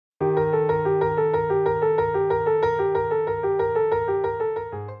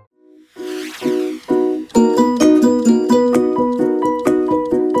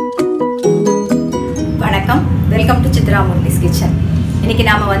முத்துராமூர்த்திஸ் kitchen. இன்னைக்கு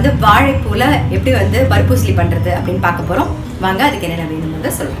நாம வந்து வாழைப்பூல எப்படி வந்து பருப்பு உசிலி பண்றது அப்படின்னு பார்க்க போறோம். வாங்க அதுக்கு என்னென்ன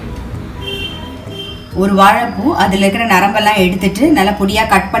வேணும்னு சொல்றேன். ஒரு வாழைப்பூ அதில் இருக்கிற நரம்பெல்லாம் எடுத்துட்டு நல்லா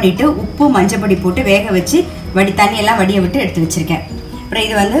பொடியாக கட் பண்ணிட்டு உப்பு மஞ்சள் பொடி போட்டு வேக வச்சு தண்ணியெல்லாம் வடிய விட்டு எடுத்து வச்சிருக்கேன். அப்புறம்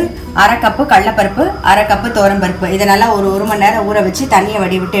இது வந்து 1/2 கப்பு கடலைப்பருப்பு, 1/2 கப்பு துவரம்பருப்பு, இதை நல்லா ஒரு மணி நேரம் ஊற வச்சு தண்ணியை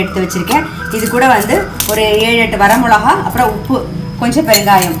வடிய விட்டு எடுத்து வச்சிருக்கேன். இது கூட வந்து ஒரு 7-8 வரமிளகா, அப்புறம் உப்பு, கொஞ்சம்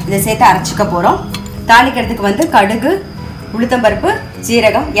பெருங்காயம் இதை சேர்த்து அரைச்சிக்க போகிறோம். தாளிக்கிறதுக்கு வந்து கடுகு, உளுத்தம்பருப்பு,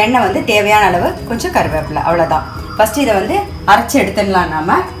 ஜீரகம், எண்ணெய் வந்து தேவையான அளவு, கொஞ்சம் கருவேப்பிலை, அவ்வளோதான். ஃபஸ்ட்டு இதை வந்து அரைச்சி எடுத்துடலாம்.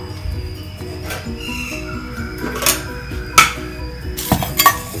 நாம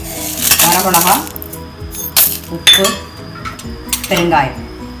வரமிளகா, உப்பு, பெருங்காயம்,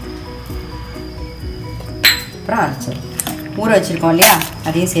 அப்புறம் அரைச்சிடும் ஊற வச்சுருக்கோம் இல்லையா,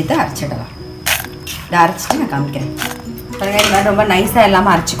 அதையும் சேர்த்து அரைச்சிடலாம். இதை அரைச்சிட்டு நான் காமிக்கிறேன். பாருங்கள், இது மாதிரி ரொம்ப நைஸாக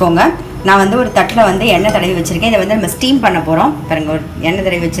இல்லாமல் அரைச்சிக்கோங்க. நான் வந்து ஒரு தட்டில் வந்து எண்ணெய் தடவி வச்சுருக்கேன். இதை வந்து நம்ம ஸ்டீம் பண்ண போகிறோம். பாருங்கள், ஒரு எண்ணெய்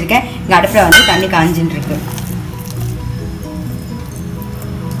தடவி வச்சுருக்கேன். இங்கே அடுப்பில் வந்து தண்ணி காஞ்சின்னு இருக்கு.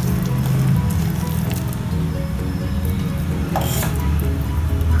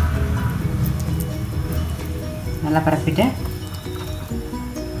 நல்லா பரப்பிட்டு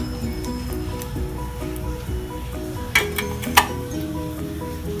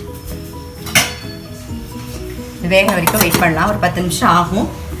வேக வரைக்கும் வெயிட் பண்ணலாம். ஒரு 10 நிமிஷம் ஆகும்.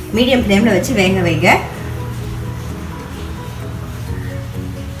 மீடியம் ஃப்ளேமில் வச்சு வேக வைங்க.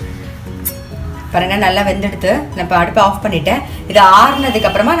 பாருங்க, நல்லா வெந்தெடுத்து நான் இப்போ அடுப்பை ஆஃப் பண்ணிட்டேன். இதை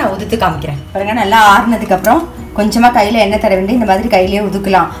ஆறுனதுக்கப்புறமா நான் உதுத்து காமிக்கிறேன். பாருங்க, நல்லா ஆறுனதுக்கப்புறம் கொஞ்சமாக கையில் எண்ணெய் தடவிட்டு இந்த மாதிரி கையிலேயே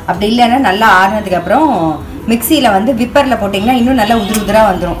உதுக்கலாம். அப்படி இல்லைன்னா நல்லா ஆறுனதுக்கப்புறம் மிக்சியில் வந்து விப்பரில் போட்டிங்கன்னா இன்னும் நல்லா உதிராக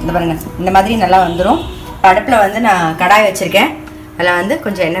வந்துடும். இந்த பாருங்க, இந்த மாதிரி நல்லா வந்துடும். அடுப்பில் வந்து நான் கடாய் வச்சுருக்கேன். அதில் வந்து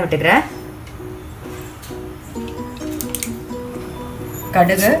கொஞ்சம் எண்ணெய் விட்டுக்கிறேன்.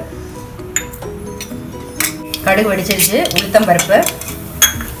 கடுகு வெடிச்சிருச்சு. உளுத்தம் பருப்பு,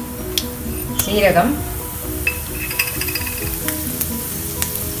 சீரகம்,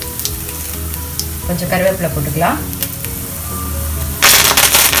 கொஞ்சம் கருவேப்பிலை போட்டுக்கலாம்.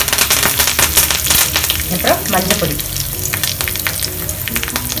 அப்புறம் மஞ்சள் பொடி.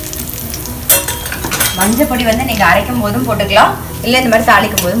 மஞ்சள் பொடி வந்து நீங்கள் அரைக்கும் போதும் போட்டுக்கலாம், இல்லை இந்த மாதிரி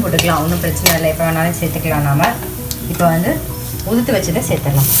தாளிக்கும் போதும் போட்டுக்கலாம். ஒன்றும் பிரச்சனை இல்லை. எப்போ வேணாலும் சேர்த்துக்கலாம். நாம இப்போ வந்து உதுத்து வச்சதை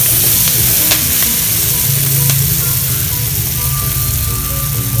சேர்த்துடலாம்.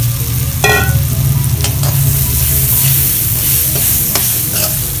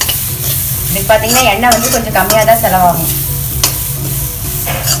 இதுக்கு பார்த்தீங்கன்னா எண்ணெய் வந்து கொஞ்சம் கம்மியாக தான் செலவாகும்.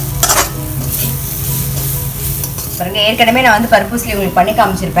 பாருங்க, ஏற்கனவே நான் வந்து பருப்பு உசிலி உங்களுக்கு பண்ணி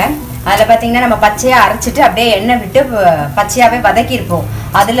காமிச்சிருப்பேன். அதில் பார்த்தீங்கன்னா நம்ம பச்சையாக அரைச்சிட்டு அப்படியே எண்ணெய் விட்டு பச்சையாகவே வதக்கியிருப்போம்.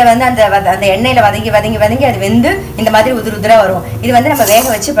 அதில் வந்து அந்த எண்ணெயில் வதங்கி அது வெந்து இந்த மாதிரி உதிராக வரும். இது வந்து நம்ம வேக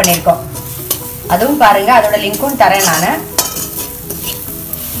வச்சு பண்ணியிருக்கோம். அதுவும் பாருங்கள், அதோட லிங்க்கும் தரேன் நான்.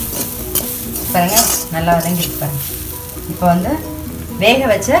 பாருங்கள், நல்லா வதங்கிட்டு பாருங்க. இப்போ வந்து வேக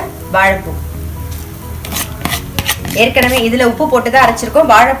வச்ச வாழைப்பூ, ஏற்கனவே இதில் உப்பு போட்டு தான்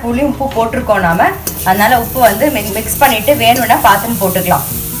அரைச்சிருக்கோம். வாழைப்பூலையும் உப்பு போட்டிருக்கோம் நாம. அதனால உப்பு வந்து மிக்ஸ் பண்ணிட்டு வேணும்னா பார்த்துன்னு போட்டுக்கலாம்.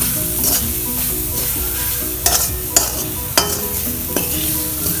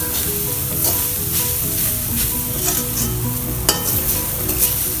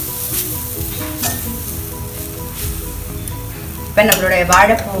 இப்போ நம்மளுடைய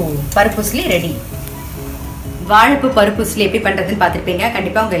வாழைப்பூ பருப்பு உசிலி ரெடி. வாழைப்பூ பருப்பு உசிலி எப்படி பண்ணுறதுன்னு பார்த்துருப்பீங்க.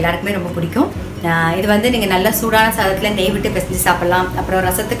 கண்டிப்பாக உங்கள் எல்லாருக்குமே ரொம்ப பிடிக்கும். இது வந்து நீங்கள் நல்லா சூடான சாதத்தில் நெய் விட்டு பிசைஞ்சு சாப்பிட்லாம். அப்புறம்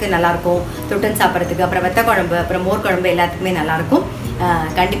ரசத்துக்கு நல்லாயிருக்கும், தொட்டுன்னு சாப்பிட்றதுக்கு. அப்புறம் வெத்த குழம்பு, அப்புறம் மோர் குழம்பு எல்லாத்துக்குமே நல்லாயிருக்கும்.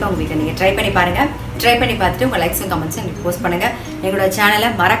 கண்டிப்பாக உங்கள் வீட்டில் நீங்கள் ட்ரை பண்ணி பாருங்கள். ட்ரை பண்ணி பார்த்துட்டு உங்கள் லைக்ஸும் கமெண்ட்ஸும் எங்களுக்கு போஸ்ட் பண்ணுங்கள். எங்களோட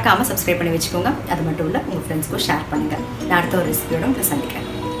சேனலை மறக்காமல் சப்ஸ்கிரைப் பண்ணி வச்சுக்கோங்க. அது மட்டும் இல்லை, உங்கள் ஃப்ரெண்ட்ஸ்க்கும் ஷேர் பண்ணுங்கள். நான் அடுத்த ஒரு ரெசிபியோட உங்களை சந்திக்கிறேன்.